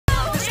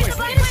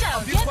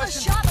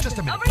Just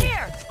a minute. Over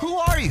here! Who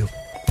are you?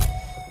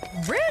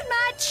 Rude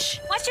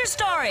much! What's your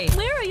story?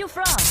 Where are you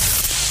from?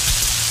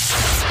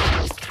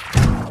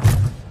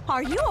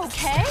 Are you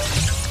okay?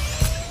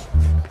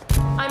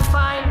 I'm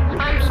fine.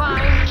 I'm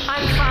fine.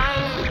 I'm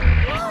fine.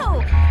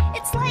 Whoa!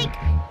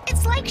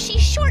 It's like she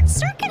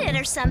short-circuited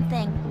or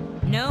something.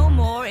 No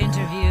more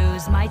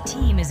interviews. My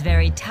team is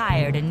very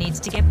tired and needs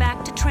to get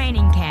back to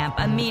training camp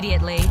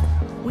immediately.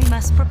 We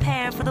must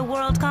prepare for the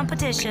world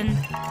competition.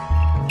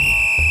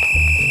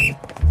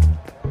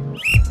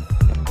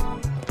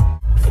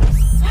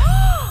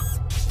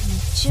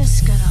 It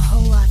just got a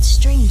whole lot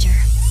stranger.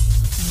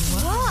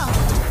 Whoa!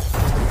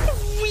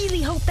 I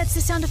really hope that's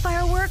the sound of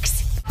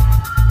fireworks.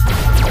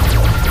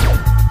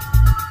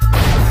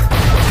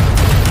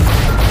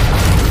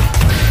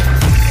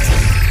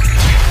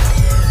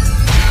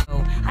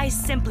 I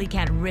simply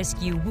can't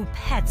risk you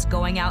whoopets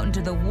going out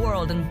into the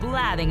world and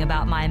blabbing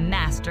about my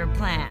master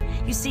plan.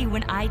 You see,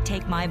 when I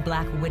take my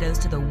Black Widows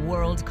to the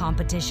world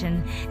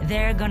competition,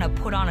 they're gonna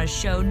put on a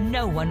show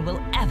no one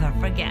will ever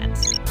forget.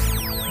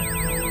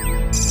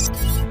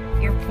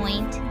 Your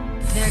point?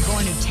 They're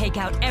going to take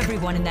out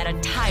everyone in that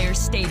entire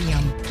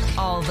stadium.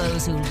 All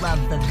those who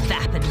love the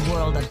vapid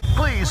world of...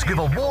 Please give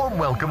a warm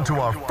welcome to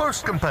our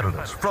first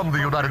competitors from the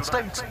United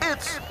States.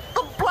 It's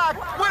the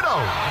Black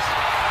Widows!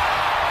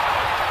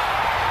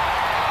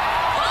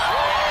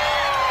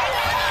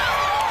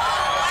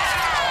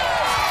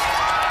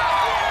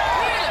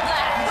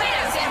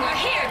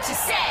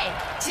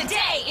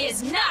 Today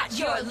is not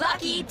your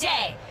lucky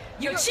day.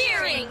 Your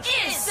cheering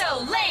is so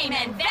lame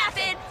and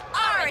vapid.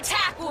 Our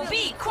attack will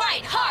be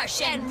quite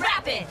harsh and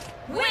rapid.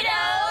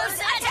 Widows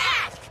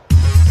attack!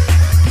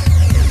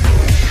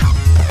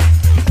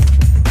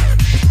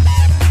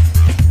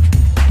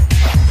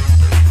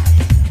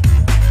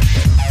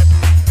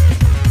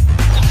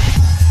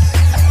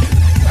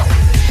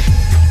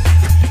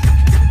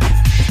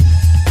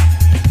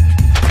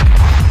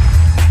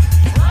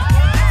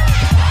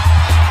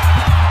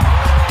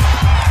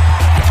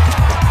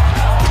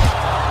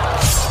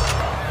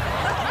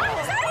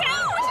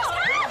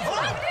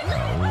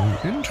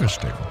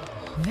 Interesting.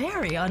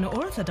 Very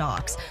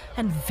unorthodox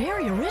and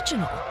very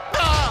original.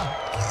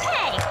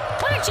 Hey!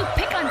 Why don't you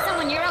pick on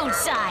someone your own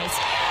size?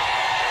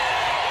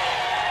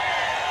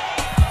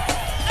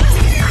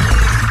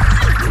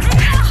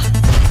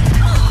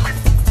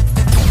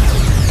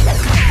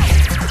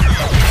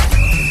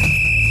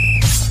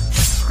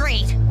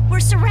 Great. We're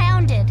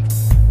surrounded.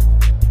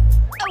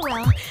 Oh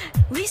well.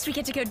 At least we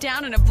get to go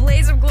down in a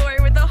blaze of glory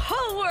with the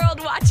whole world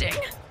watching.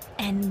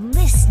 And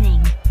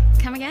listening.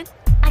 Come again?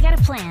 I got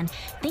a plan.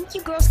 Think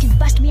you girls can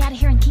bust me out of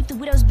here and keep the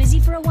widows busy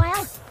for a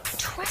while?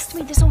 Trust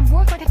me, this'll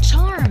work like a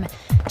charm.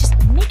 Just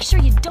make sure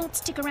you don't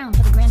stick around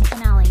for the grand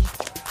finale.